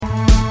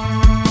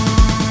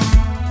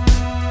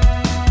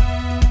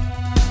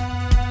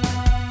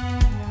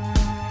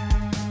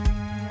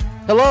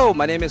Hello,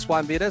 my name is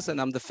Juan Vides, and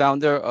I'm the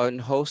founder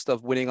and host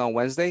of Winning on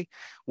Wednesday.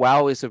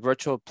 WOW is a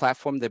virtual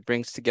platform that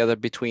brings together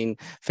between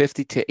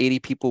 50 to 80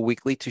 people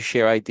weekly to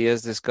share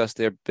ideas, discuss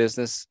their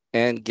business,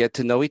 and get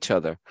to know each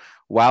other.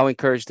 WOW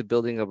encourages the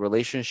building of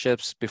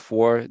relationships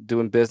before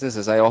doing business.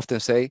 As I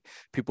often say,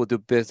 people do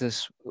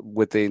business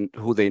with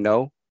who they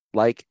know,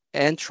 like,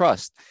 and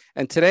trust.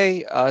 And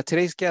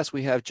today's guest,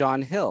 we have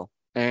John Hill.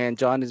 And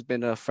John has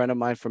been a friend of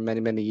mine for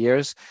many, many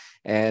years.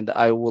 And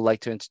I would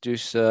like to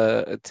introduce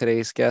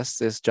today's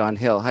guest is John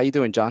Hill. How you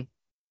doing, John?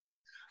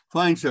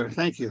 Fine, sir.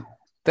 Thank you.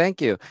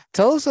 Thank you.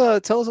 Tell us a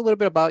little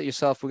bit about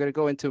yourself. We're going to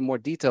go into more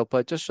detail,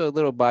 but just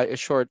a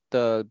short,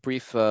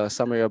 brief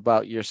summary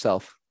about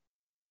yourself.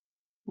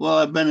 Well,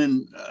 I've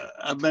been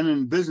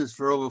in business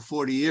for over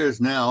 40 years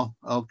now.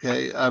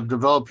 Okay, I've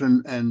developed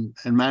and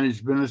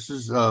managed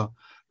businesses,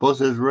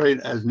 both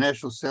as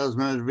national sales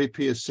manager,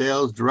 VP of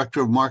sales,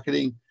 director of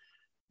marketing,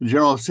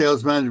 general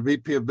sales manager,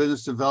 VP of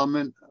business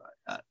development,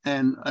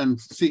 and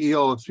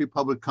CEO of 3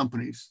 public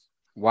companies.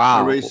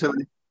 Wow. I raised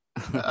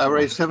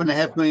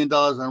 $7.5 million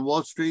on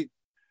Wall Street,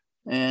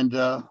 and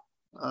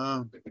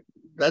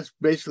that's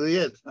basically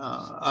it.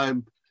 I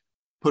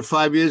put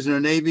 5 years in the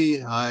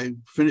Navy. I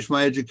finished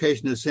my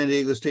education at San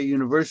Diego State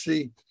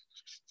University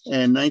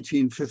in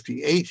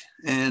 1958,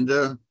 and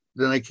then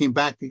I came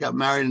back and got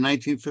married in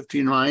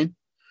 1959.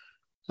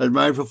 I was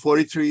married for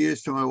 43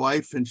 years to my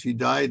wife, and she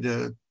died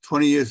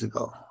 20 years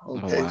ago.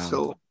 Okay, oh, wow.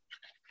 So,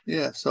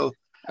 yeah, so.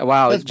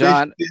 Wow,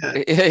 John.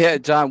 Yeah,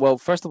 John. Well,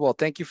 first of all,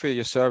 thank you for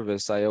your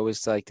service. I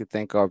always like to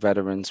thank our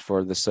veterans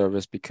for the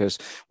service because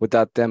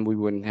without them, we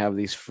wouldn't have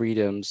these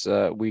freedoms.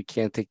 We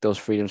can't take those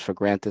freedoms for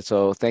granted.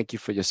 So thank you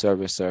for your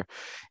service, sir.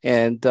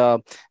 And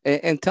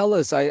tell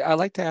us, I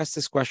like to ask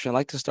this question. I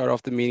like to start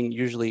off the meeting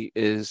usually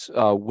is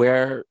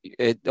where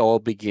it all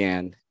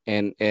began.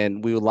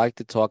 And we would like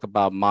to talk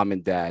about mom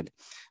and dad.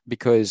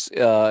 Because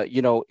you're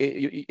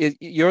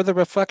the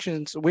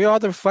reflections. We are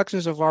the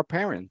reflections of our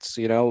parents.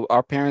 You know,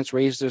 our parents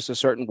raised us a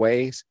certain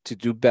ways to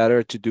do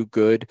better, to do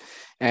good,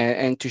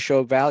 and to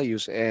show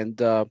values. And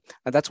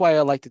that's why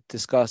I like to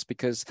discuss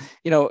because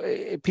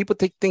people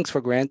take things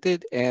for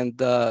granted, and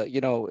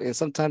and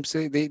sometimes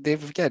they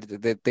forget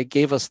that they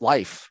gave us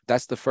life.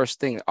 That's the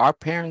first thing. Our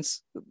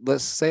parents,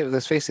 let's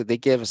face it, they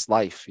gave us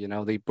life. You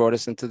know, they brought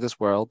us into this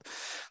world.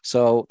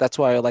 So that's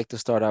why I like to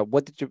start out.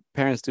 What did your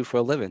parents do for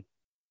a living?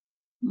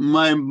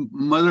 My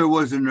mother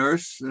was a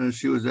nurse.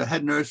 She was a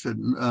head nurse at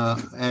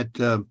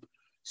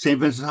St.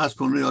 Vincent's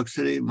Hospital in New York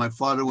City. My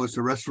father was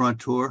a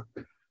restaurateur,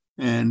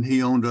 and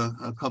he owned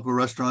a couple of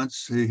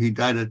restaurants. He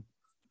died at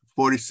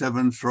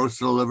 47, cirrhosis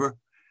of the liver.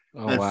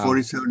 At wow.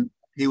 47,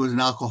 he was an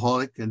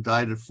alcoholic and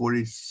died at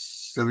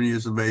 47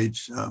 years of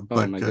age.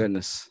 My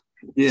goodness.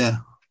 Yeah,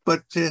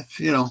 but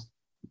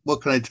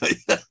what can I tell you?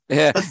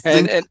 Yeah,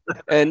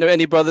 and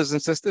any brothers and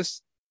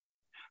sisters?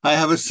 I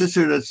have a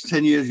sister that's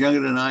 10 years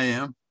younger than I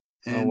am.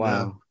 And,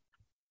 wow.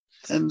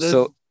 And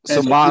so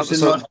mom,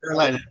 North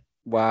Carolina.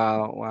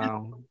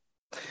 Wow.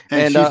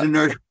 And she's a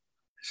nurse.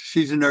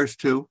 She's a nurse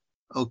too.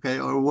 Okay,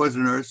 or was a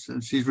nurse,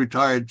 and she's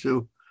retired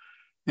too.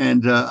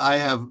 And I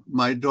have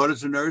my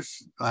daughter's a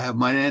nurse. I have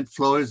my aunt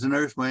Flo is a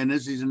nurse. My aunt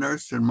Izzy's a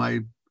nurse, and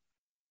my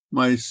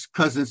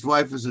cousin's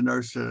wife is a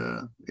nurse.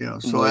 So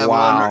I have a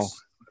lot of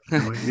nurses.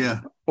 Anyway, yeah.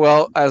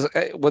 Well,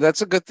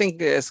 that's a good thing.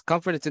 It's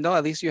comforting to know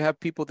at least you have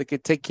people that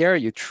could take care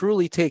of you,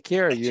 truly take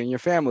care of you and your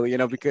family,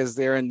 because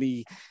they're in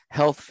the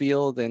health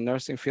field and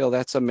nursing field.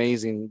 That's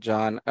amazing,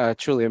 John.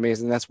 Truly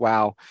amazing. That's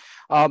wow.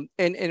 And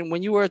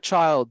when you were a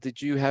child,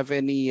 did you have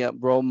any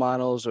role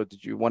models, or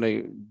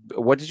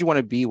what did you want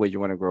to be when you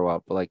want to grow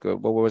up? Like,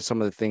 what were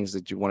some of the things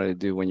that you wanted to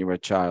do when you were a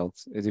child,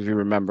 if you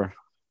remember?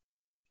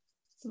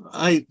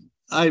 I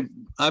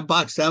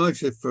boxed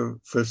amateur for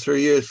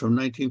 3 years from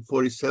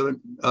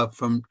 1947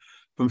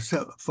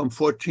 from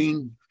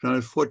 14 when I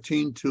was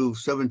 14 to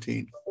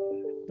 17,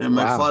 and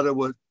my father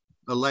was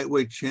a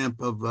lightweight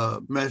champ of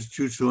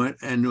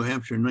Massachusetts and New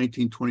Hampshire in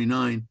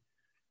 1929,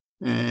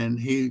 and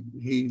he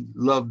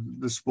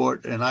loved the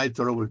sport, and I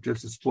thought it was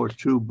just a sport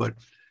too. But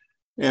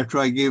after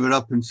I gave it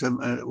up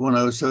when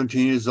I was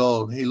 17 years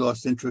old, he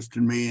lost interest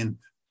in me, and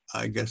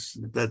I guess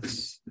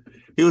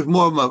he was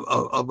more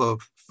of a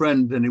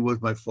friend than he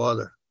was my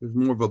father. He was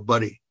more of a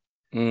buddy.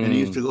 And he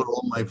used to go to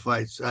all my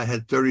fights. I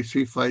had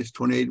 33 fights,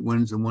 28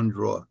 wins, and 1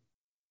 draw.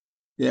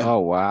 Yeah.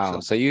 Oh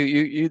wow! So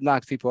you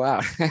knocked people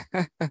out.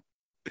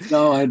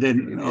 No, I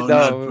didn't.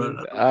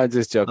 No, I'm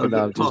just joking.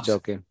 No, I'm just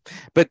joking.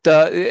 But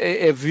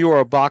if you were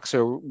a boxer,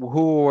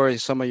 who were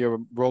some of your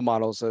role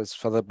models as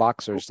for the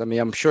boxers? I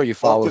mean, I'm sure you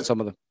followed some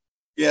of them.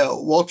 Yeah,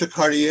 Walter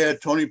Cartier,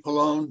 Tony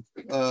Pallone,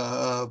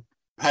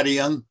 Patty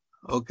Young.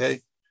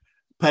 Okay,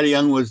 Patty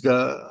Young was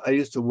I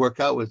used to work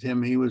out with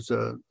him. He was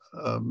a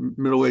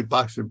middleweight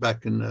boxer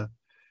back in the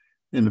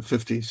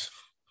 50s.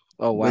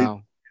 Oh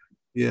wow.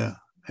 Yeah,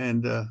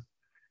 and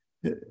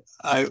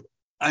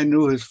I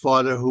knew his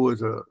father, who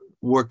was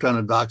worked on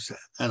the docks,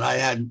 and I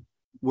had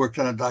worked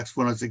on the docks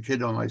when I was a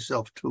kid on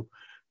myself too,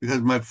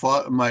 because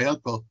my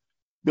uncle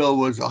Bill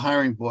was a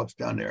hiring boss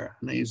down there,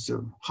 and they used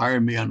to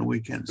hire me on the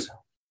weekends.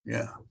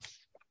 Yeah.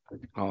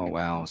 Oh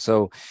wow.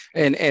 So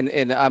and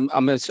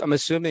I'm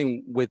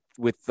assuming with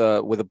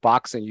the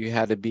boxing you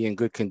had to be in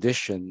good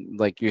condition.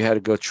 Like you had to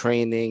go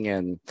training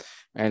and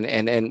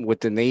with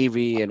the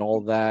Navy and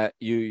all that.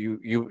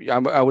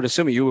 I would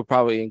assume you were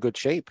probably in good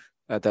shape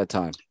at that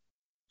time.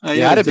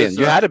 You had Yes, to been. that's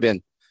You had to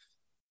been.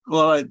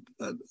 well,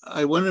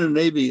 I went in the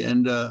Navy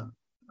and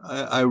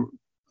I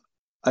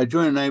I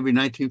joined the Navy in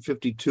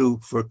 1952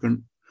 for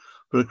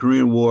the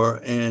Korean War,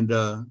 and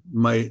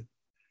my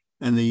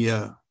and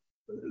the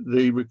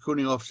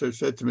recruiting officer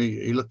said to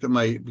me, he looked at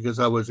my because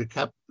I was a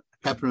captain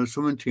of the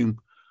swimming team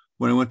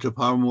when I went to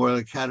Power Memorial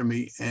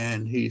Academy,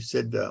 and he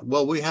said,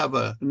 "Well, we have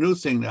a new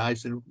thing now." I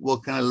said, "Well,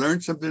 can I learn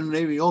something in the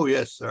Navy?" "Oh,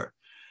 yes, sir."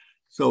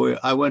 So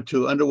I went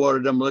to underwater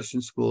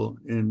demolition school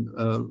in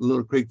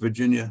Little Creek,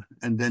 Virginia,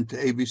 and then to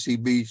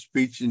ABCB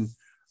Beach in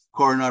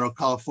Coronado,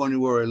 California,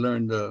 where I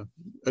learned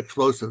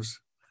explosives.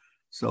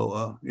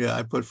 So yeah,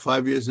 I put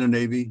 5 years in the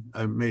Navy.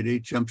 I made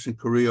 8 jumps in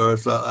Korea. Or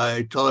so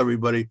I tell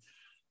everybody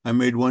I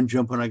made one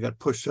jump and I got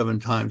pushed 7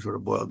 times. What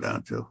it boiled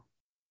down to.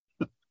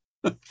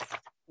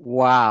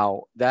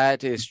 Wow,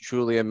 that is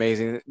truly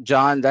amazing,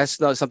 John. That's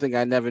not something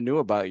I never knew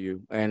about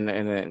you. I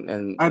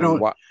And don't.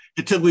 what?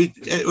 It took me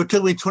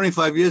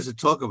 25 years to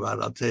talk about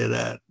it. I'll tell you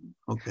that.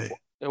 Okay.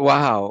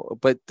 Wow,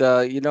 but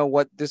you know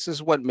what? This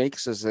is what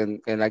makes us, and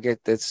I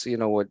get that's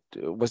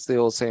what's the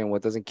old saying?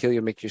 What doesn't kill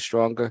you makes you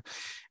stronger,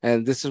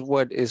 and this is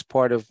what is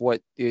part of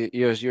what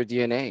your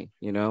DNA.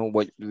 You know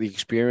what the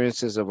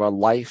experiences of our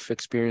life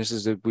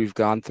experiences that we've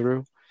gone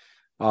through.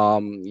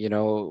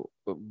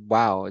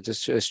 Wow,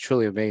 it's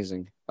truly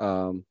amazing.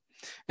 And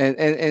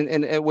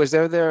was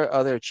there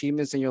other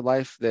achievements in your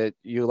life that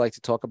you like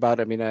to talk about?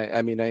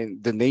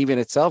 The Navy in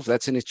itself,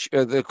 that's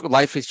the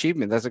life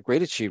achievement. That's a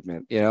great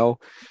achievement, you know.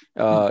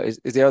 Is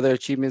there other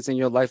achievements in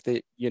your life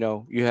that,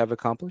 you have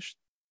accomplished?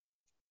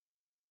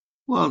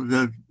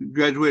 Well,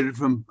 graduated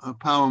from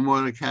Power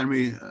Memorial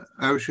Academy,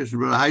 Irish Christian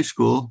Brother High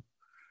School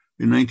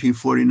in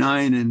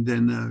 1949, and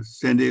then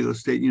San Diego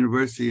State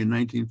University in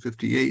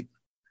 1958.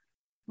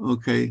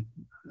 Okay,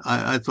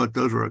 I thought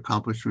those were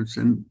accomplishments,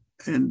 and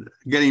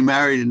getting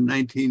married in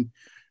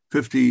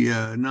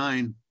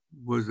 1959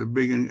 was a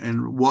big,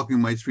 and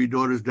walking my 3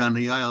 daughters down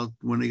the aisle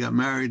when they got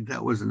married,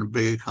 that wasn't a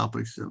big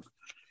accomplishment.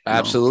 No,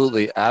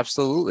 Absolutely,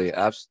 absolutely,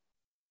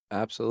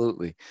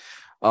 absolutely.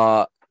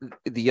 Uh,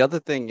 the other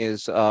thing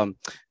is,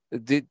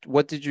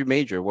 what did you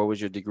major? What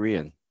was your degree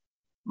in?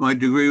 my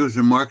degree was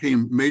in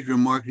marketing, major in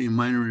marketing,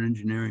 minor in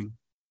engineering,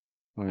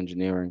 Or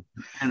engineering?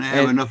 and I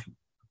have And enough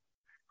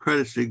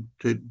credits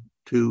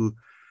to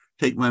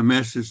take my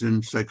master's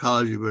in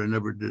psychology, but I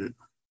never did it.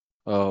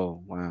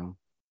 oh wow.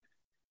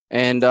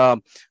 And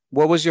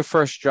what was your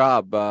first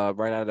job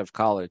right out of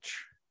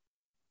college?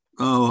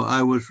 Oh,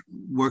 I was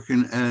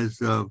working as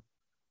an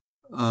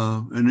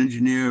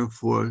engineer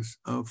for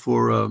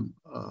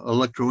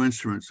Electro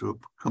Instruments, a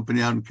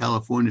company out in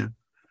California,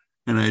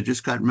 and I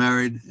just got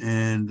married,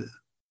 and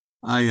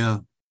I uh,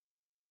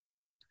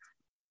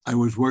 I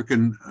was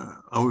working.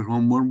 I was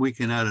on one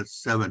weekend out of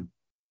 7.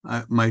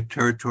 My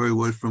territory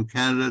was from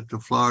Canada to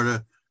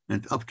Florida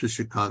and up to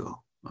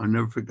Chicago. I'll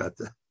never forgot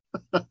that.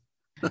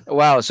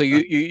 Wow, so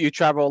you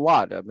travel a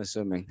lot, I'm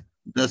assuming.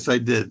 Yes, I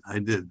did. I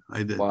did.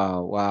 I did.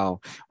 Wow, wow.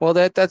 Well,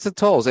 that's a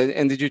tolls.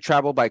 And did you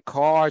travel by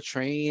car,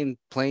 train,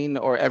 plane,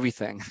 or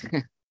everything?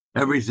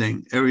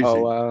 Everything. Oh,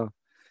 Everything. wow.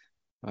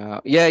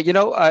 Wow. Yeah,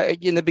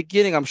 in the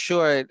beginning, I'm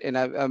sure, and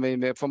I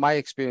mean, from my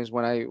experience,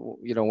 when I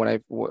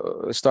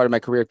started my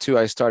career too,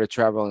 I started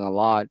traveling a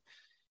lot,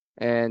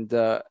 and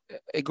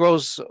it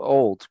grows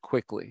old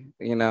quickly,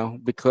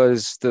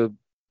 because the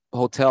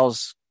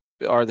hotels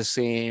are the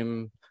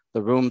same,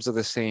 the rooms are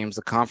the same,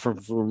 the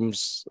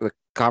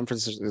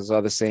conferences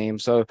are the same.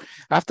 So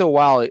after a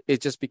while,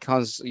 it just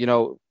becomes,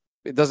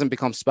 it doesn't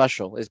become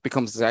special. It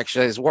becomes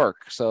actually his work.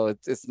 So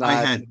it's I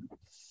not. had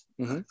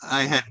Mhm.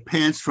 I had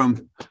pants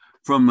from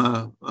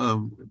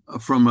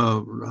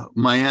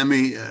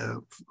Miami,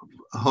 a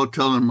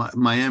hotel in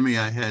Miami.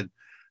 I had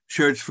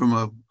shirts from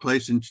a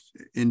place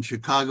in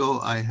Chicago.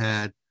 I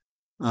had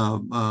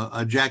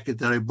a jacket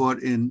that I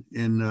bought in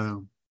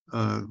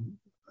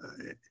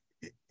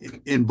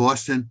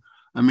Boston.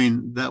 I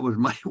mean, that was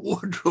my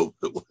wardrobe.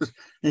 It was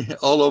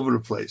all over the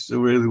place. It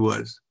really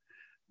was.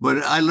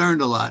 But I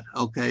learned a lot.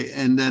 Okay,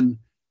 and then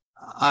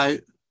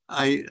I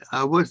I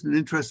wasn't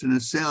interested in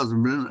sales.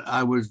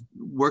 I was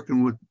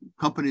working with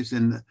companies,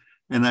 and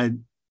I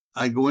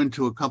go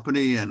into a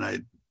company, and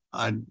I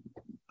I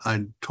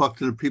talk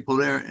to the people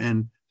there,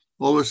 and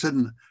all of a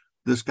sudden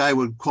this guy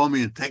would call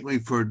me and thank me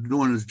for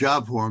doing his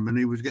job for him, and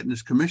he was getting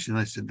his commission.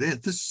 I said,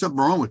 "This is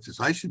something wrong with this.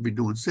 I should be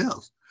doing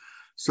sales."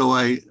 So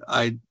I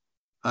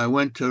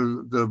went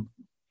to the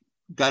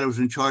guy that was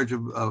in charge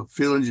of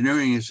field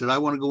engineering. He said, "I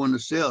want to go into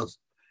sales."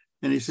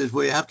 And he says,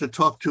 "Well, you have to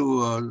talk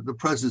to the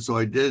president." So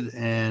I did.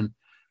 And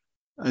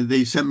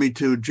they sent me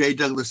to J.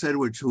 Douglas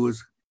Edwards, who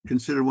was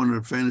considered one of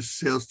the finest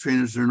sales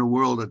trainers in the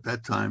world at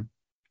that time.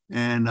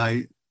 And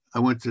I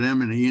went to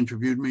them, and he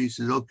interviewed me. He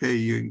says, "Okay,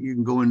 you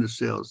can go into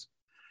sales."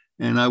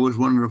 And I was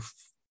one of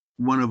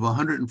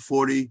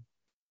 140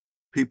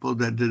 people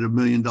that did $1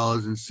 million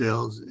in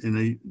sales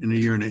in a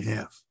year and a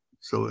half.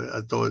 So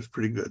I thought it was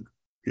pretty good.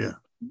 Yeah.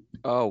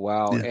 Oh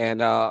wow.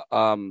 Yeah.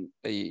 And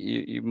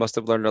you must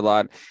have learned a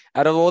lot.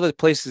 Out of all the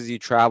places you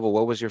travel,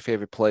 what was your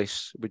favorite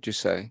place, would you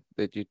say,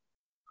 that you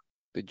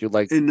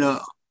like? In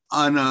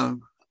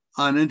on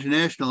on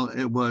international,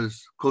 it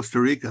was Costa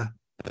Rica,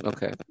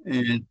 Okay.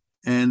 and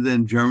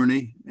then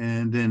Germany,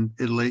 and then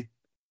Italy,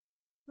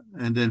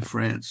 and then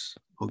France.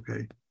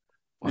 Okay.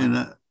 And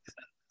Wow.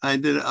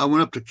 I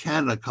went up to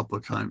Canada a couple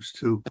of times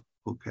too.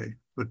 Okay.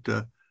 But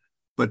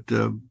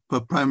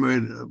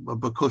primarily,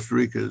 but Costa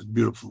Rica is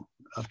beautiful,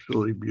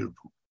 absolutely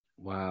beautiful.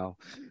 Wow.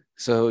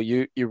 So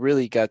you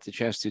really got the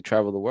chance to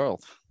travel the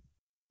world.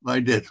 I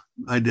did.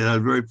 I did. I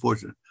was very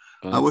fortunate.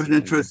 Oh, I that's wasn't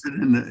amazing. interested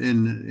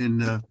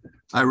in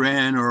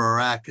Iran or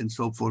Iraq and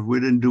so forth. We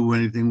didn't do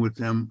anything with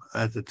them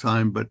at the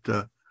time, but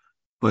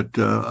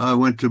I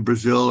went to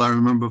Brazil. I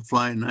remember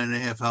flying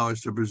 9.5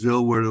 hours to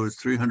Brazil, where there was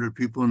 300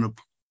 people in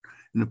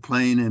the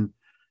plane,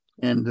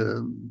 and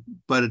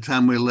by the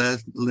time we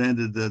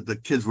landed, the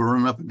kids were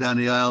running up and down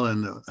the aisle,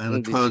 and the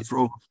Mm, Did you toilets were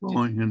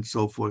overflowing and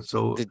so forth.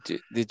 So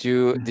did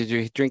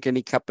you drink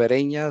any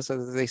capereñas,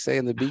 as they say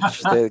on the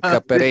beach? The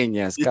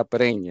capereñas,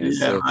 capereñas,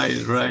 yeah,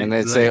 right, and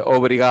right, they say right.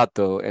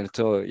 obrigado. And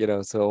so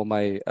so all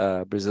my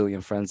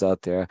Brazilian friends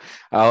out there,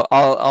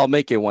 I'll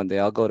make it one day.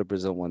 I'll go to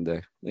Brazil one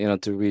day,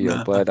 to Rio.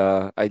 Uh, But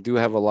I do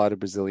have a lot of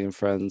Brazilian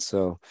friends,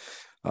 so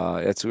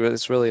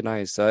it's really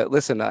nice.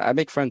 Listen, I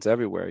make friends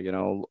everywhere,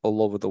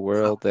 all over the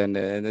world, and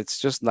it's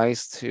just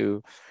nice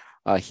to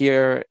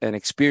hear and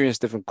experience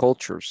different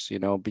cultures,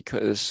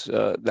 because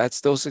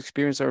those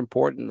experiences are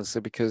important.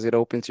 So because it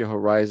opens your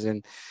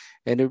horizon,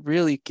 and it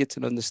really gets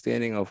an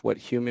understanding of what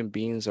human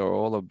beings are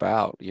all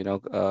about,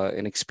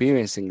 and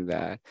experiencing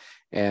that.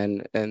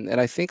 And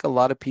I think a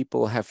lot of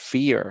people have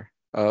fear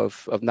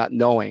of not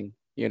knowing,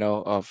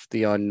 of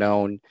the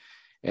unknown.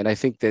 And I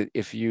think that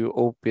if you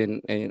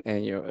open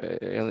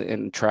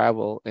and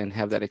travel and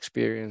have that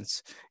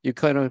experience, you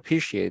kind of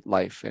appreciate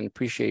life and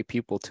appreciate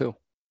people too.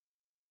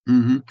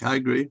 I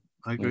agree.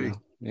 I agree.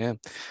 Yeah.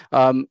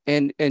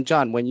 And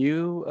John, when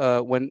you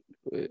went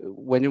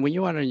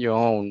on your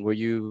own, were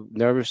you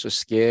nervous or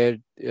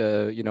scared?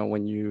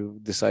 When you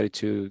decided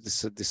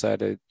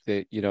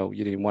that you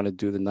didn't want to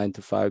do the 9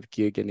 to 5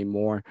 gig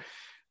anymore.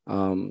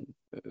 Um,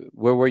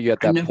 where were you at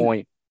I that never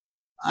point?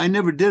 I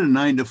never did a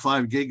 9 to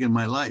 5 gig in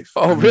my life.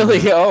 Oh, I mean,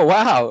 really? Oh,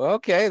 wow.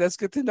 Okay, that's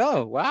good to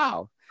know.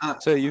 Wow. I,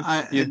 So you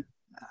I,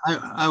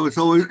 I was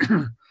always,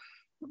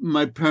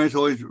 my parents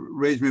always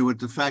raised me with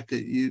the fact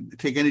that you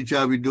take any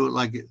job, you do it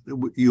like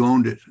you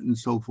owned it and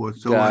so forth.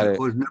 So got I it.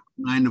 was never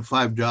a 9 to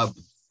 5 job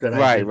that I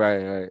Right, did.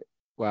 right, right.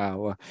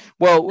 Wow.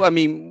 Well, I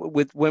mean,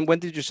 when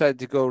did you decide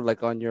to go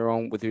like on your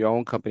own with your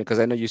own company? Because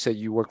I know you said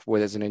you worked for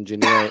it as an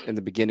engineer in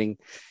the beginning,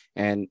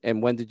 and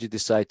when did you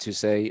decide to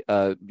say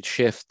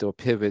shift or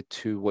pivot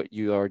to what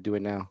you are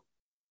doing now?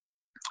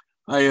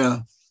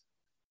 I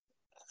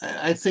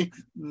I think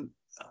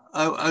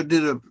I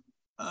did a.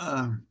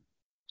 Uh,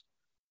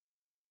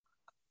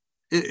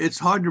 it's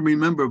hard to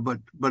remember, but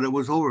it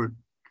was over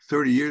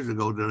 30 years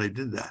ago that I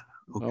did that.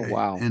 Oh, Okay,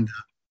 wow. and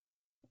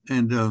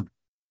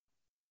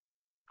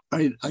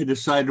I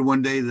decided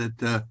one day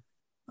that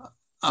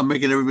I'm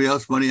making everybody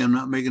else money. I'm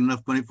not making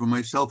enough money for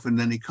myself. And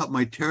then he cut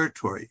my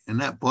territory,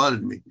 and that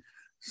bothered me.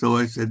 So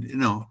I said,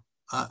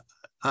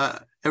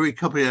 every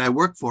company that I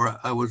worked for,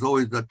 I was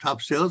always the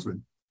top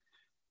salesman,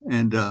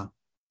 and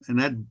and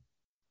that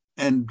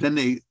and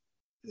then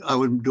I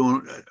was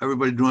doing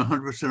everybody doing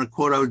 100% of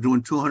quota. I was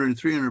doing 200 and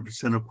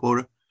 300% of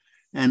quota,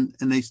 and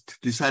they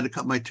decided to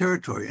cut my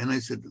territory. And I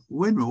said,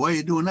 wait a minute, why are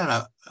you doing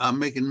that? I'm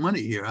making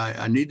money here.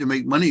 I need to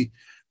make money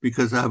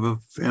because I have a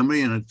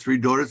family and 3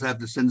 daughters I have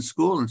to send to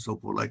school and so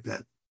forth like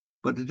that.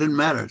 But it didn't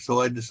matter.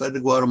 So I decided to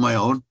go out on my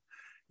own,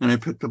 and I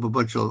picked up a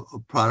bunch of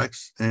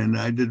products, and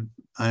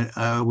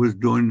I was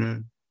doing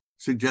the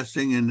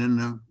suggesting, and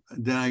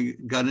then I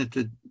got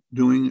into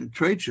doing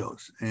trade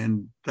shows,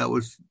 and that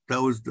was I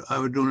was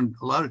doing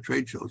a lot of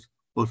trade shows,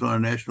 both on a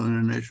national and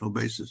international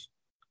basis.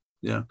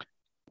 Yeah.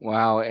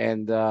 Wow.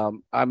 And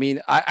I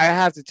mean, I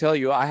have to tell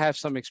you, I have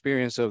some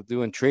experience of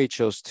doing trade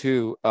shows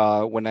too.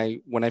 When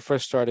I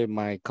first started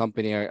my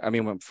company,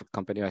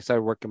 I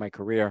started working my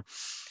career.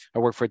 I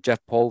worked for Jeff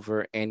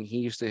Pulver, and he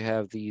used to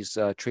have these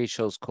trade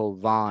shows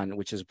called Von,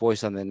 which is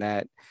Voice on the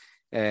Net.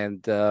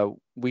 And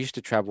we used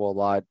to travel a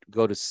lot,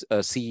 go to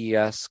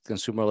CES,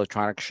 Consumer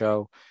Electronics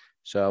Show.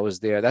 So I was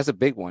there. That's a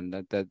big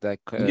one.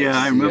 Yeah,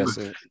 I remember.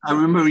 CES. I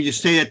remember you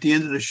stay at the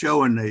end of the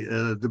show, and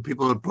the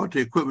people that brought the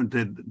equipment,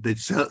 they'd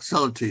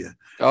sell it to you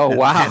Oh, at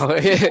half wow.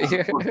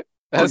 or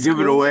That's give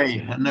it cool.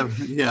 away. I never.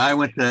 Yeah, I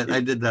went to. I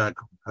did that a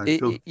couple times It,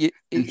 too it,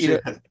 in, it, you know,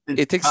 in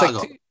it takes like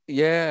Chicago.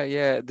 yeah,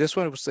 yeah. This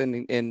one was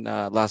in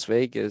Las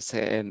Vegas,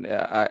 and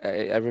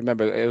I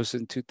remember it was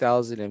in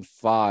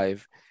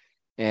 2005,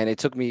 and it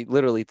took me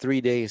literally 3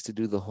 days to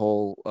do the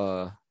whole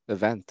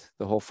event,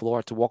 the whole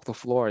floor, to walk the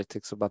floor. It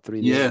takes about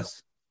three Yeah,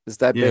 days. It's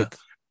that yeah. big.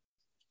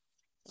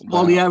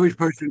 Well, the Wow. average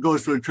person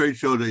goes to a trade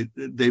show.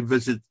 They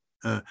visit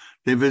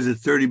They visit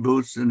 30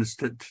 booths, and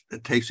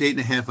it takes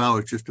 8.5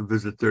 hours just to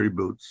visit 30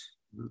 booths.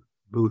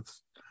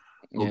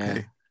 Yeah.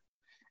 Okay.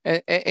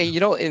 And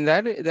you know, in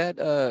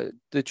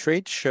the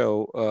trade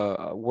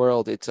show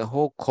world, it's a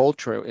whole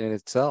culture in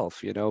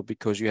itself, you know,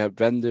 because you have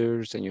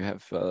vendors and you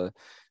have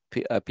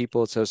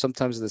people. So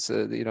sometimes this,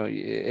 you know,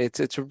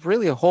 it's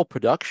really a whole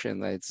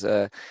production. It's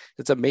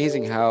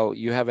amazing how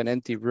you have an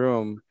empty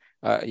room,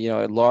 you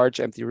know, a large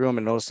empty room,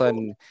 and all of a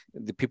sudden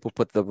the people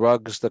put the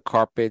rugs, the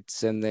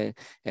carpets, and the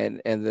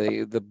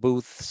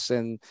booths,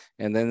 and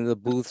then the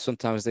booths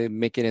sometimes they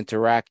make it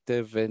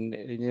interactive, and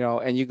you know,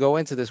 and you go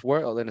into this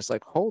world and it's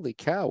like, holy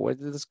cow, where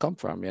did this come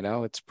from? You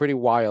know, it's pretty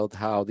wild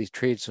how these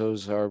trade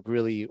shows are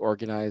really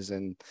organized.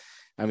 And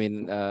I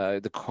mean,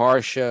 the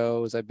car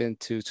shows, I've been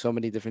to so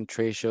many different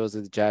trade shows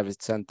at the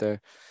Javits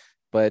Center,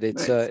 but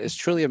Right. it's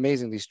truly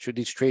amazing these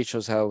trade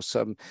shows how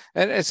some,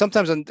 and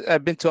sometimes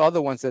I've been to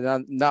other ones that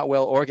are not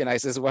well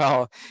organized as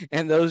well,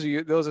 and those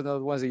are the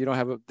ones that you don't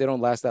have they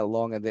don't last that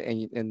long, and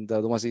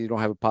the ones that you don't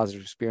have a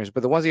positive experience,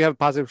 but the ones that you have a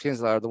positive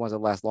experience are the ones that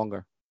last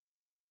longer.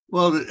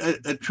 Well,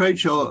 a trade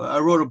show, I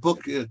wrote a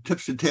book,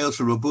 Tips and Tales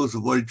from a Booth,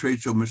 Avoiding Trade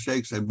Show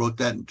Mistakes. I wrote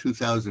that in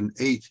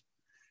 2008.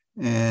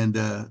 And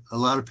a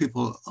lot of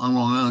people on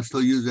Long Island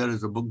still use that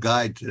as a book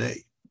guide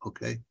today.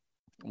 Okay.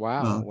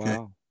 Wow, Okay.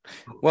 wow.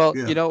 Well,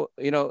 Yeah.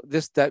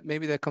 this that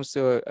maybe that comes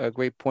to a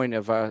great point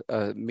of our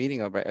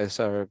meeting of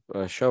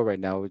our show right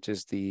now, which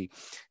is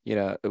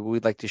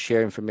we'd like to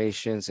share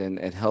informations and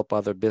help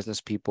other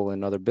business people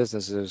and other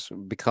businesses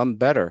become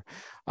better.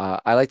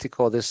 I like to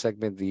call this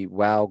segment the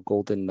Wow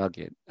Golden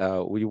Nugget.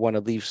 We want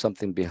to leave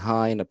something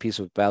behind, a piece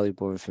of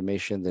valuable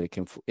information that it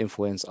can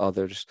influence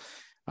others.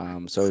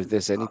 So if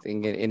there's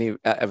anything, any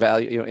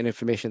value, any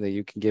information that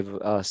you can give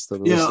us, the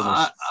You know,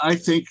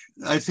 listeners.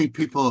 I think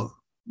people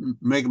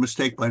make a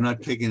mistake by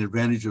not taking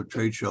advantage of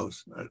trade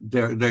shows.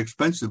 They're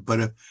expensive,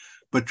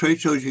 but trade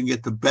shows, you can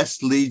get the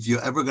best leads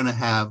you're ever going to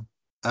have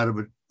out of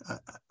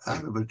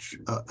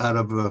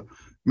a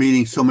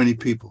meeting so many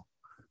people,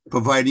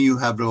 providing you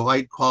have the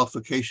right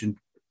qualification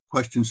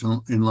questions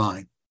in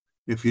line.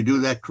 If you do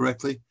that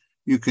correctly,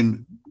 you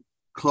can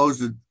close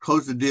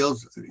the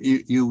deals.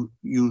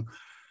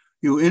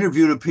 You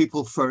interview the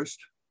people first,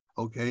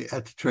 okay,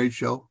 at the trade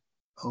show.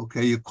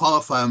 Okay, you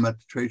qualify them at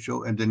the trade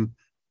show, and then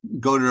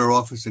go to their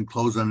office and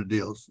close on the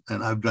deals.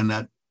 And I've done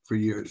that for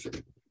years.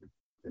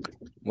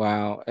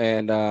 Wow.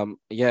 And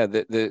yeah,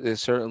 there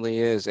certainly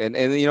is. And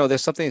you know,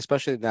 there's something,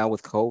 especially now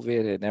with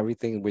COVID and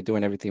everything, we're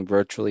doing everything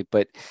virtually,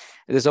 but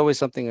there's always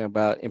something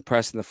about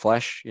impressing the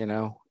flesh, you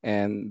know,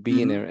 and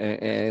being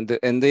Mm-hmm.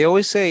 and they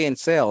always say in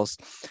sales,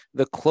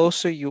 the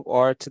closer you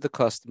are to the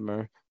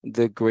customer,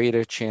 the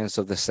greater chance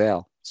of the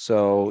sale.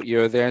 So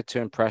you're there to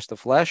impress the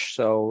flesh.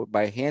 So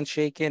by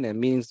handshaking, it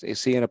means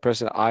seeing a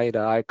person eye to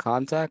eye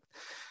contact.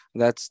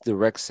 That's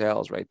direct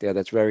sales right there.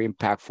 That's very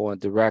impactful and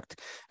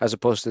direct, as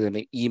opposed to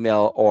an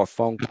email or a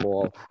phone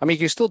call. I mean, you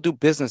can still do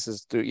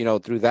businesses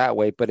through that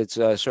way, but it's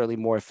certainly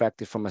more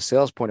effective from a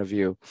sales point of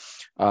view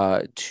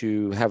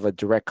to have a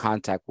direct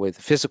contact with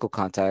physical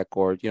contact,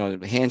 or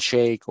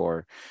handshake,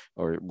 or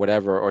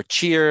whatever, or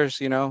cheers,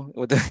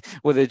 with the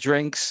with the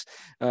drinks.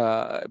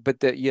 Yeah,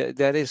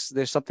 there's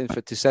something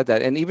to said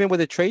that, and even with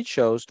the trade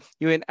shows,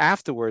 even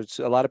afterwards,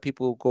 a lot of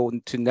people go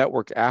to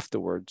network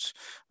afterwards,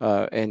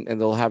 and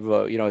they'll have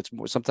it's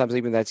more, sometimes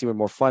even that's even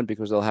more fun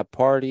because they'll have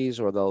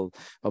parties, or they'll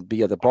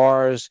be at the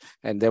bars,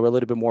 and they're a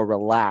little bit more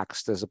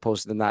relaxed as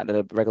opposed to not in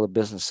a regular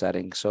business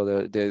setting.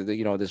 So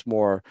there's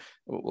more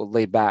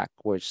laid back,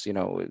 which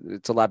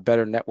it's a lot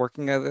better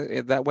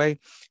networking that way,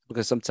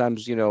 because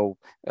sometimes in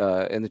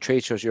the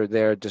trade shows you're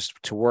there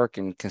just to work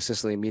and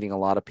consistently meeting a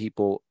lot of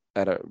people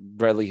at a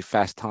really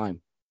fast time.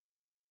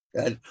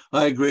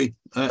 I agree.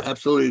 I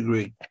absolutely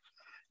agree.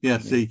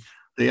 Yes, Yeah.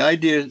 the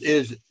idea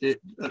is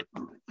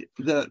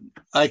that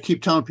I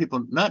keep telling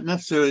people, not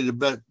necessarily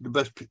the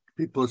best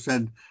people to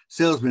send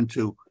salesmen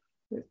to.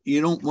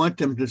 You don't want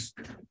them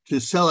to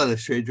sell at a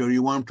trade show.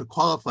 You want them to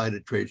qualify at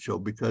a trade show,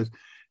 because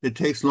it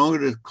takes longer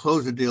to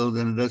close a deal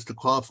than it does to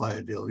qualify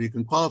a deal. You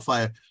can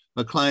qualify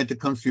a client that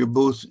comes to your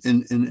booth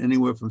in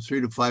anywhere from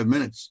 3 to 5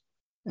 minutes.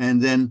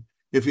 And then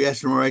if you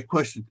ask them the right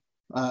question,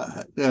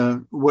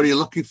 what are you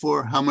looking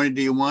for? How many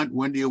do you want?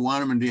 When do you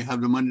want them? And do you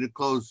have the money to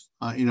close?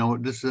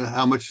 This is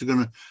how much of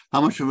an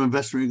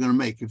investment you're going to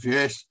make.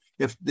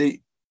 If they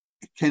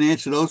can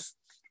answer those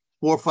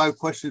 4 or 5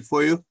 questions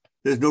for you,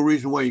 there's no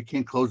reason why you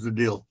can't close the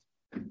deal.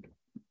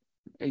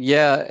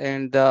 Yeah,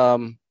 and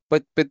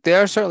but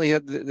there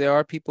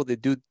are people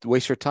that do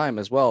waste your time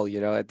as well,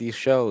 at these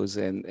shows,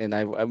 and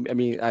I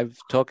mean, I've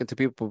talked to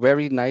people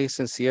very nice,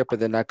 sincere, but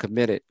they're not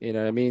committed. You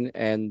know what I mean?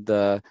 And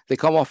they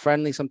come off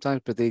friendly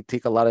sometimes, but they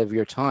take a lot of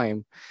your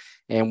time.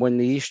 And when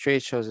these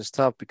trade shows, it's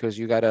tough because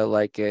you gotta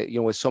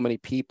with so many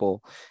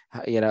people,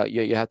 you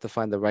have to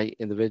find the right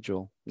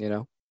individual.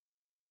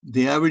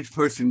 The average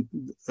person,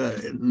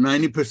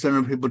 90%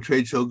 of people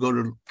trade show go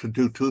to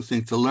do 2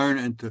 things: to learn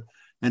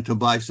and to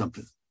buy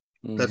something.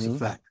 That's a Mm-hmm.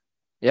 fact.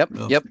 Yep,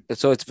 No. yep.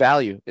 So it's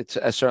value. It's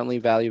certainly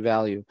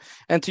value.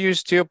 And to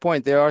your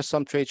point, there are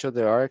some trade shows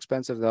that are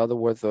expensive, the other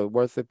worth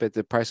it, but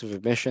the price of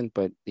admission.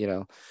 But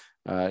you're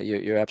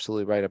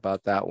absolutely right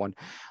about that one.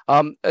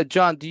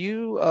 John, do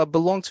you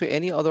belong to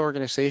any other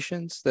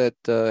organizations that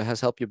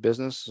has helped your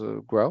business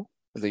grow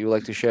that you would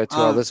like to share to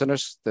our Um,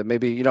 listeners? That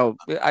maybe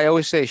I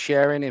always say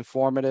sharing,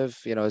 informative,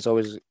 is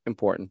always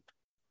important.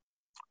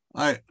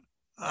 I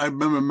I've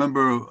been a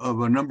member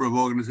of a number of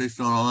organizations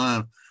on Long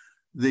Island.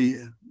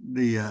 The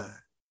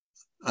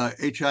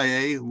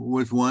HIA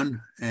was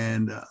one,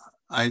 and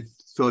I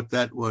thought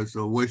that was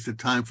a waste of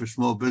time for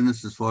small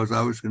business as far as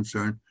I was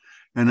concerned,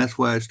 and that's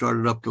why I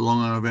started up the Long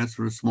Island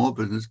Advancement of Small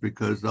Business,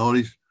 because all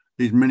these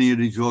many of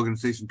these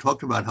organizations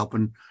talked about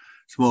helping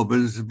small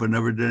businesses but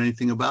never did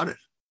anything about it.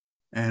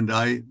 And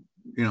I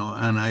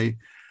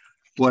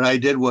what I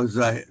did was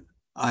I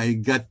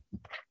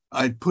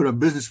put a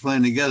business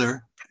plan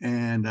together,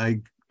 and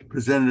I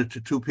presented it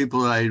to two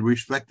people that I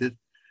respected.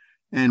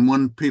 And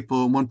one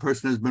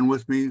person has been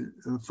with me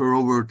for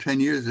over 10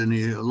 years in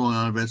the Long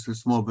Island Advancement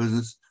Small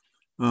Business,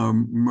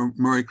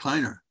 Murray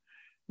Kleiner.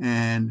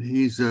 And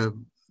he does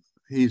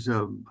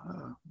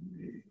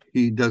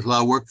a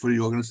lot of work for the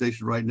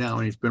organization right now,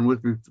 and he's been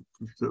with me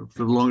for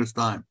the longest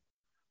time.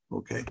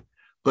 Okay.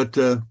 But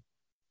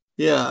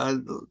yeah, a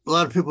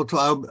lot of people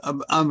talk.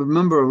 I'm a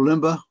member of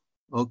LIMBA.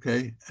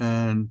 Okay.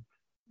 And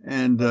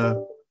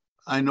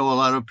I know a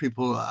lot of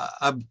people.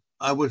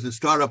 I was a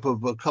startup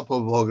of a couple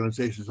of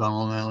organizations on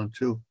Long Island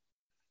too,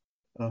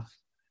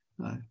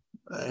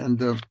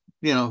 and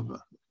you know,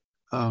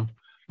 I'm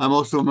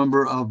also a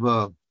member of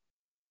Long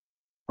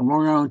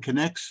Island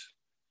Connects,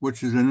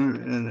 which is a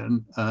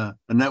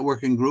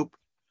networking group,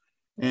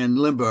 and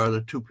LIMBA are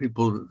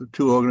the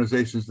two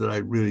organizations that I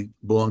really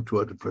belong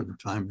to at the present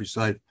time,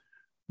 besides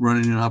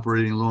running and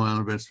operating Long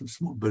Island Advancement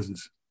Small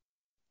Business.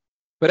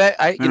 But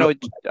I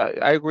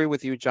agree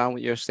with you, John,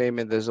 with your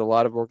statement. There's a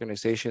lot of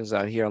organizations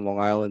out here on Long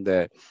Island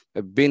that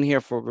have been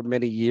here for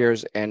many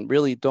years and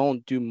really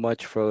don't do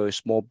much for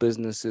small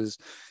businesses.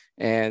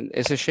 And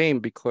it's a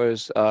shame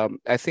because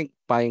I think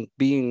by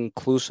being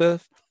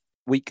inclusive,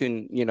 we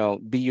can,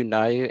 be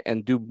united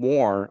and do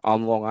more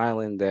on Long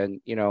Island than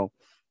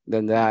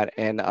that.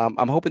 And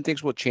I'm hoping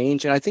things will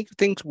change. And I think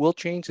things will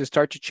change and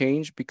start to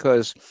change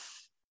because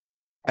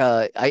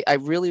I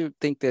really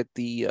think that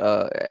the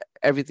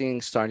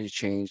everything's starting to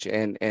change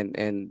and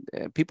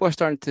people are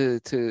starting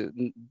to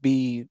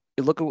be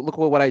look at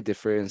what I did,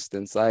 for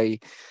instance. I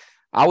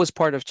was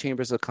part of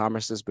chambers of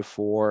commerces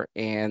before,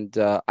 and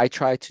I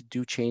tried to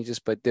do changes,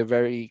 but they're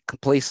very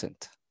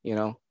complacent,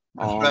 That's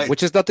right.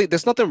 which is nothing.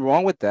 There's nothing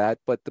wrong with that,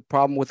 but the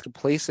problem with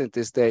complacent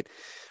is that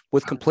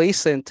with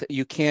complacent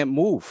you can't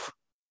move.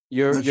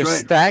 That's You're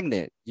right.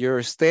 stagnant.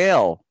 You're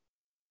stale.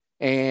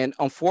 And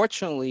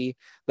unfortunately,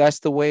 that's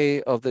the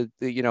way of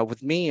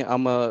with me,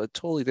 I'm a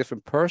totally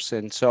different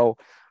person. So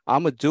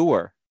I'm a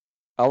doer.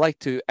 I like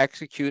to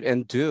execute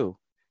and do.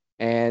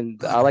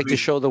 And I I like to agree.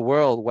 show the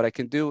world what I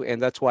can do.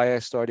 And that's why I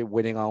started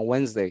Winning on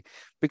Wednesday.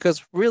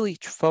 Because really,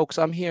 folks,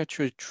 I'm here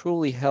to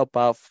truly help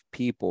out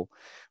people.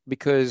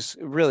 Because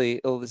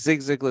really, Zig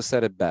Ziglar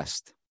said it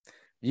best.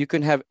 You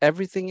can have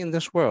everything in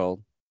this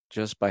world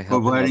just by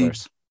helping Providing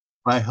others.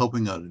 by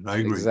helping others. I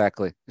agree.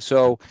 Exactly.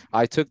 So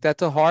I took that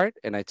to heart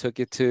and I've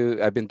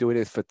been doing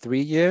it for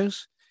 3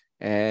 years,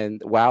 and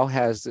WoW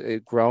has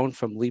grown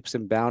from leaps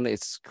and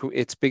bounds.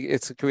 It's big.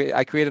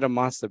 I created a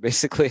monster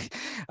basically.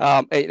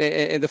 And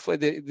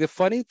the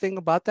funny thing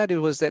about that, it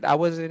was that I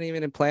wasn't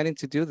even planning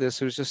to do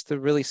this. It was just to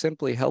really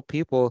simply help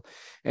people.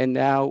 And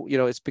now,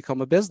 it's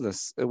become a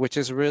business, which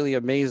is really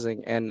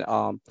amazing.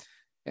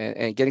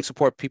 And getting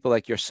support people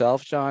like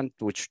yourself, John,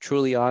 which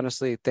truly,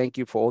 honestly, thank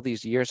you for all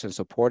these years and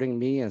supporting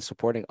me and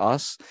supporting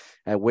us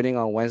and Winning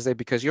on Wednesday,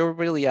 because you're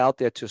really out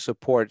there to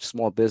support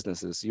small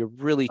businesses. You're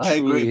really, I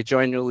agree. truly,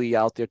 genuinely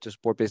out there to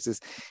support business.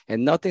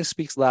 And nothing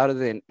speaks louder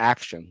than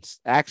actions.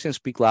 Actions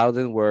speak louder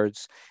than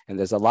words. And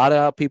there's a lot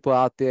of people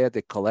out there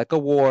that collect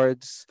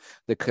awards,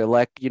 that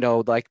collect,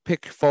 like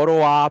pick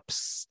photo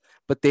ops,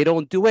 but they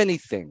don't do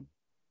anything.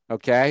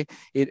 Okay.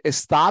 It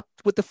stopped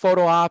with the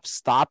photo ops,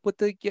 stop with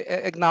the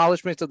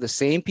acknowledgments of the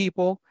same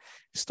people.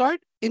 Start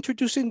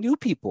introducing new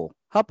people.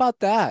 How about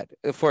that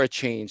for a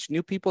change?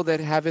 New people that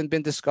haven't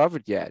been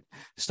discovered yet.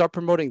 Start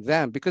promoting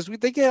them because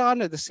they get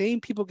on it. The same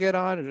people get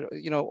on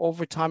it,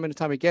 over time and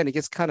time again. It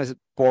gets kind of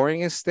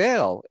boring and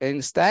stale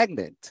and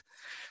stagnant.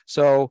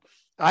 So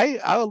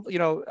I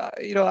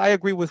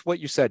agree with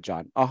what you said,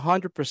 John,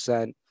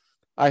 100%.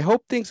 I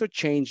hope things are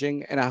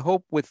changing, and I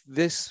hope with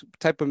this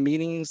type of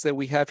meetings that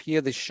we have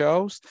here, the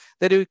shows,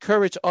 that it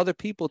encourage other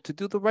people to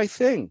do the right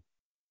thing.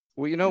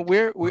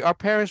 Our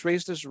parents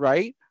raised us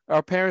right.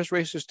 Our parents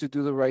raised us to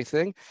do the right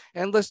thing,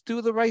 and let's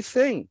do the right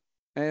thing.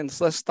 And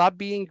let's stop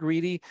being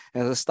greedy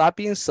and let's stop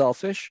being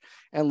selfish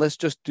and let's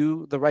just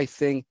do the right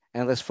thing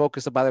and let's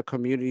focus about our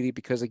community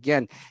because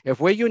again,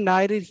 if we're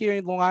united here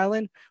in Long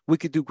Island, we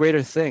could do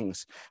greater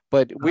things.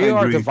 But I we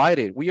are agree.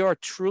 divided. We are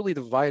truly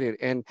divided.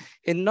 And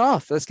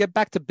enough. Let's get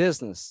back to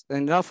business.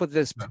 Enough with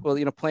this, well,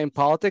 playing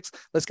politics.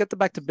 Let's get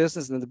back to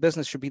business, and the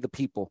business should be the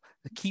people.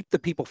 Keep the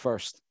people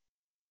first.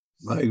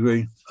 I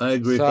agree. I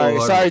agree Sorry,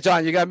 wholeheartedly.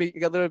 John. You got me. You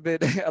got a little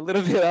bit, a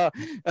little bit.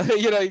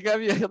 You got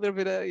me a little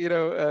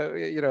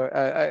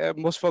bit.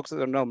 Most folks that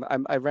don't know,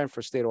 I ran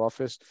for state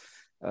office,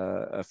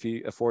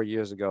 4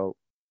 years ago,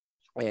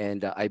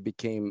 and I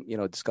became,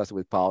 disgusted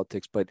with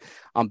politics. But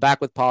I'm back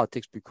with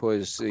politics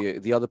because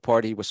the other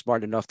party was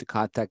smart enough to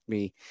contact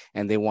me,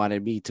 and they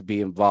wanted me to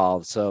be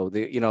involved. So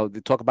they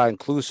talk about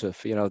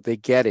inclusive. They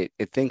get it.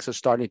 Things are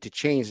starting to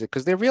change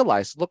because they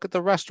realize. Look at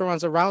the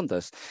restaurants around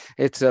us.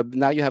 It's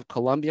now you have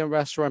Colombian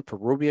restaurant,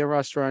 Peruvian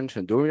restaurants,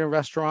 Honduran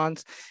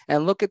restaurants,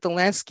 and look at the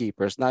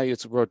landscapers. Now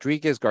it's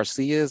Rodriguez,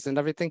 Garcia's, and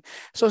everything.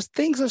 So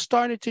things are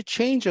starting to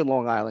change in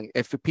Long Island.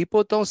 If the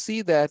people don't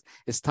see that,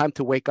 it's time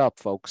to wake up,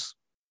 folks.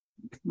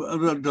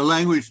 The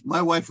language,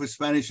 my wife was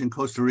Spanish and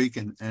Costa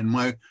Rican, and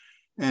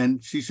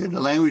she said the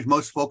language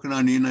most spoken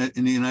in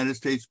the United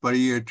States by the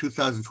year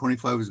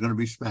 2025 is going to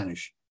be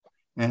Spanish,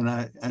 and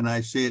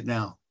I see it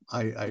now.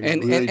 I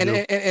and really and,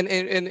 do.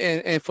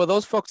 and for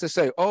those folks that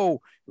say,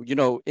 oh,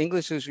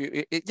 English is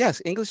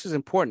yes, English is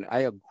important.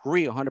 I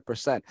agree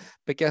 100%.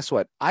 But guess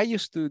what? I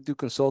used to do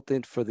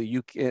consultant for the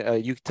UK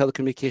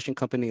telecommunication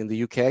company in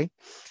the UK,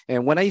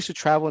 and when I used to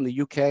travel in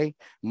the UK,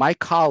 my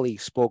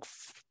colleagues spoke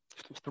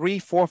three,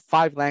 four,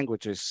 five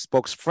languages,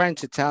 spoke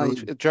French,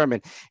 Italian,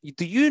 German.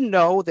 Do you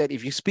know that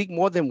if you speak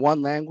more than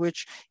one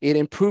language, it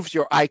improves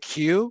your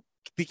IQ?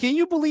 Can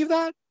you believe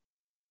that?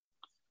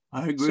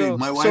 I agree. So,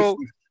 My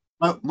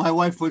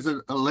wife was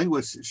a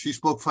linguist. She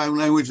spoke 5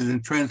 languages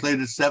and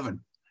translated 7.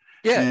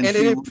 yeah, And and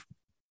she it,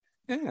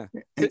 yeah,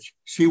 and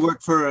she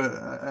worked for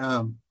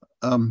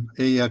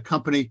a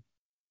company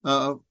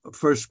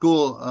for a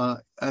school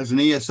as an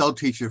ESL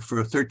teacher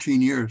for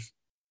 13 years.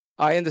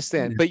 I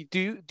understand, but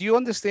do you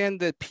understand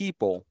that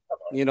people,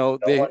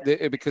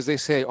 they because they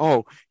say,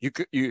 oh,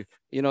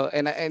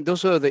 and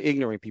those are the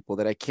ignorant people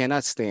that I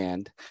cannot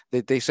stand.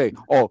 That they say,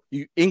 oh,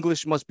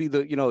 English must be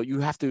you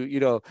have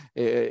to,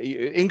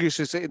 English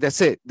is that's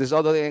it. There's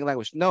other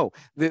language. No,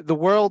 the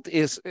world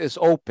is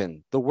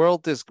open. The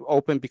world is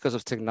open because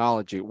of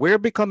technology. We're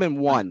becoming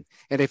one,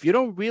 and if you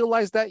don't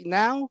realize that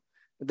now,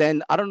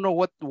 then I don't know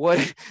what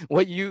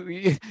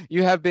you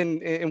have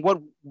been in what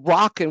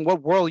rock and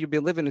what world you've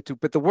been living into.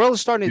 But the world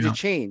is starting to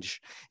change,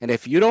 and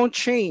if you don't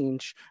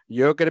change,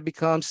 you're going to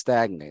become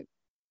stagnant.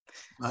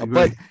 I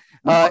agree.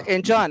 But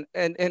and John,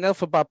 and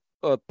enough about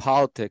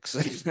politics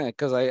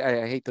because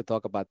I hate to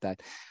talk about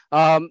that.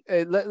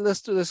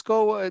 Let's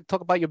go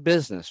talk about your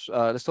business.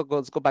 Let's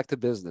go back to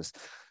business.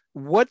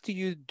 What do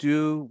you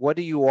do? What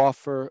do you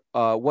offer?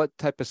 What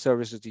type of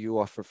services do you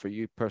offer for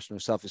you personal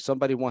self? If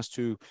somebody wants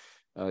to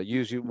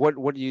use you,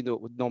 what do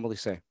you normally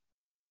say?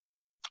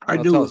 I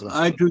Tell do us about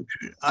I do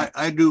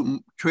I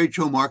do trade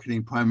show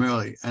marketing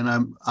primarily, and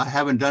I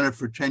haven't done it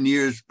for 10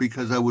 years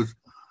because I was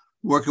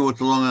working with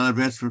the Long Island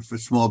Advancement for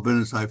Small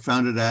Business. I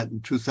founded that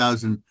in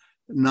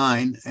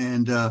 2009,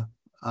 and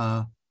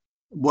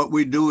what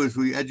we do is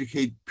we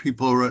educate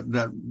people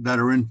that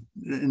are in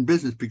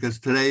business, because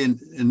today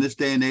in this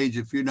day and age,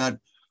 if you're not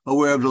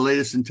aware of the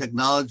latest in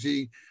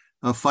technology,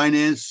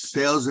 finance,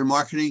 sales, and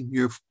marketing,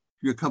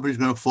 your company's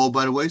going to fall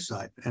by the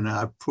wayside, and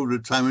I've proved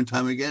it time and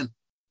time again.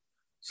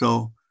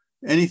 So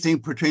anything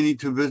pertaining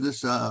to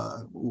business,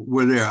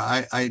 we're there.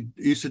 I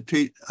used to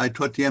teach. I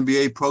taught the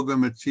MBA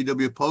program at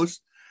CW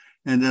Post,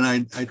 and then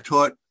I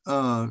taught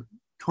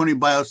 20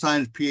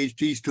 bioscience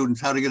PhD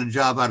students how to get a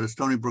job out of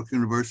Stony Brook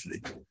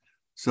University.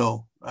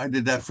 So I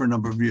did that for a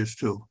number of years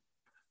too.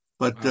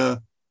 But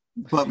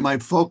my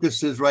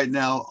focus is right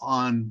now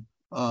on.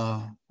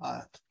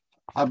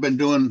 I've been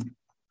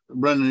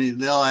running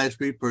the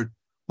LISB for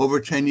over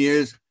 10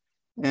 years,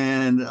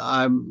 and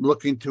I'm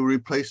looking to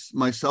replace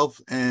myself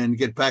and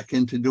get back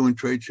into doing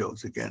trade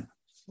shows again,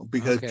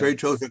 because trade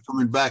shows are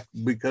coming back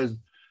because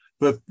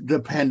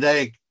the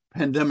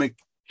pandemic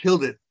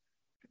killed it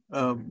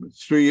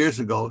 3 years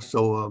ago.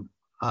 So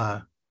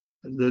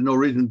there's no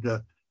reason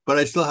to, but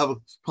I still have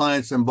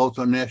clients on both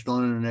a national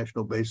and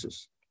international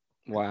basis.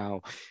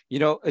 Wow.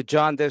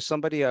 John, there's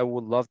somebody I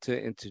would love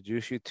to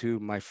introduce you to,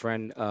 my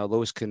friend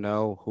Louis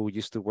Cano, who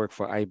used to work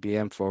for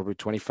IBM for over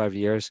 25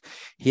 years.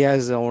 He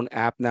has his own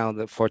app now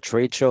for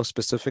trade shows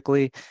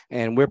specifically,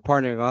 and we're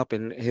partnering up,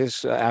 and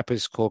his app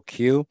is called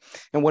Q.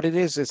 And what it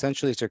is,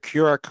 essentially, it's a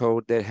QR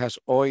code that has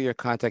all your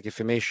contact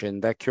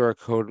information. That QR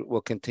code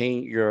will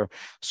contain your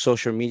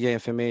social media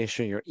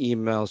information, your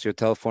emails, your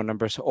telephone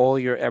numbers, all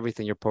your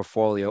everything, your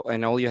portfolio.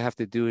 And all you have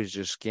to do is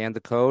just scan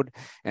the code,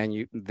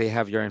 and they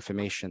have your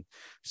information.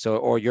 So,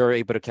 or you're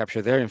able to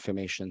capture their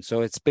information.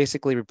 So it's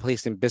basically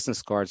replacing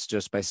business cards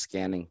just by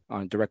scanning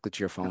directly to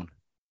your phone.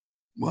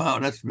 Wow,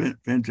 that's been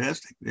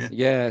fantastic. Yeah.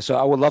 Yeah, so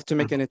I would love to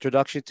make an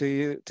introduction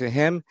to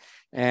him,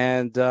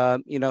 and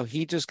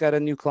he just got a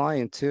new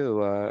client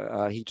too.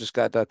 He just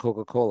got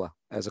Coca-Cola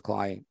as a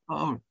client.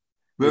 Oh,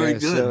 very Yeah,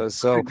 good.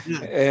 Very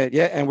good.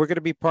 yeah, and we're going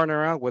to be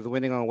partnering out with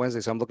Winning on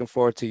Wednesday. So I'm looking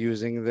forward to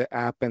using the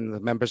app, and the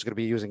members are going to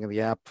be using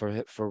the app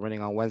for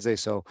Winning on Wednesday.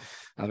 So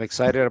I'm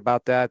excited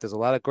about that. There's a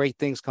lot of great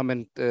things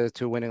coming to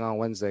Winning on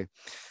Wednesday.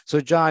 So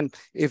John,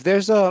 if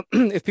there's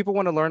if people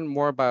want to learn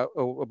more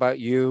about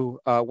you,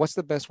 what's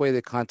the best way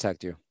to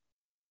contact you?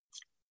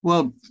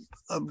 Well,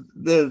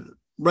 the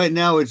right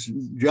now it's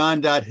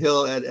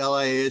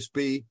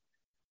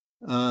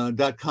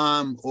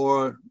john.hill@lisb.com,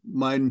 or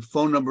my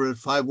phone number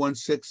is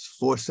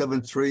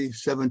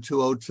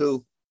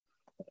 516-473-7202.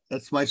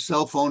 That's my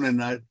cell phone and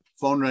that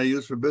phone I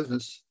use for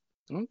business.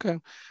 Okay.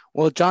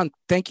 Well, John,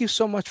 thank you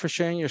so much for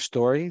sharing your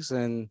stories,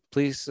 and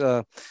please,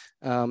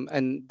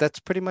 and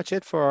that's pretty much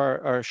it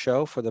for our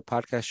show, for the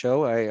podcast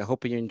show. I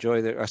hope you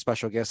enjoy our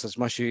special guest as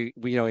much as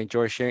we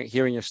enjoy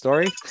hearing your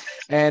story,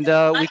 and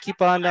we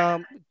keep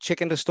on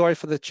checking the story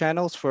for the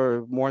channels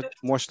for more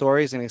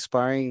stories and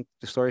inspiring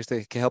the stories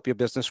that can help your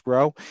business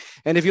grow.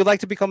 And if you'd like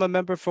to become a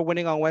member for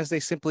Winning on Wednesday,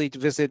 simply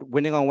visit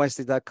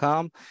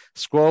winningonwednesday.com,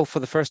 scroll for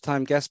the first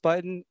time guest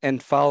button,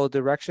 and follow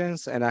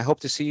directions. And I hope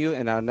to see you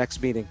in our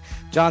next meeting.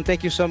 John,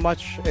 thank you so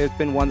much. It's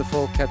been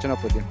wonderful catching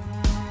up with you.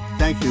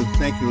 Thank you.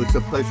 Thank you. It's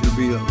a pleasure to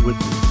be with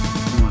you.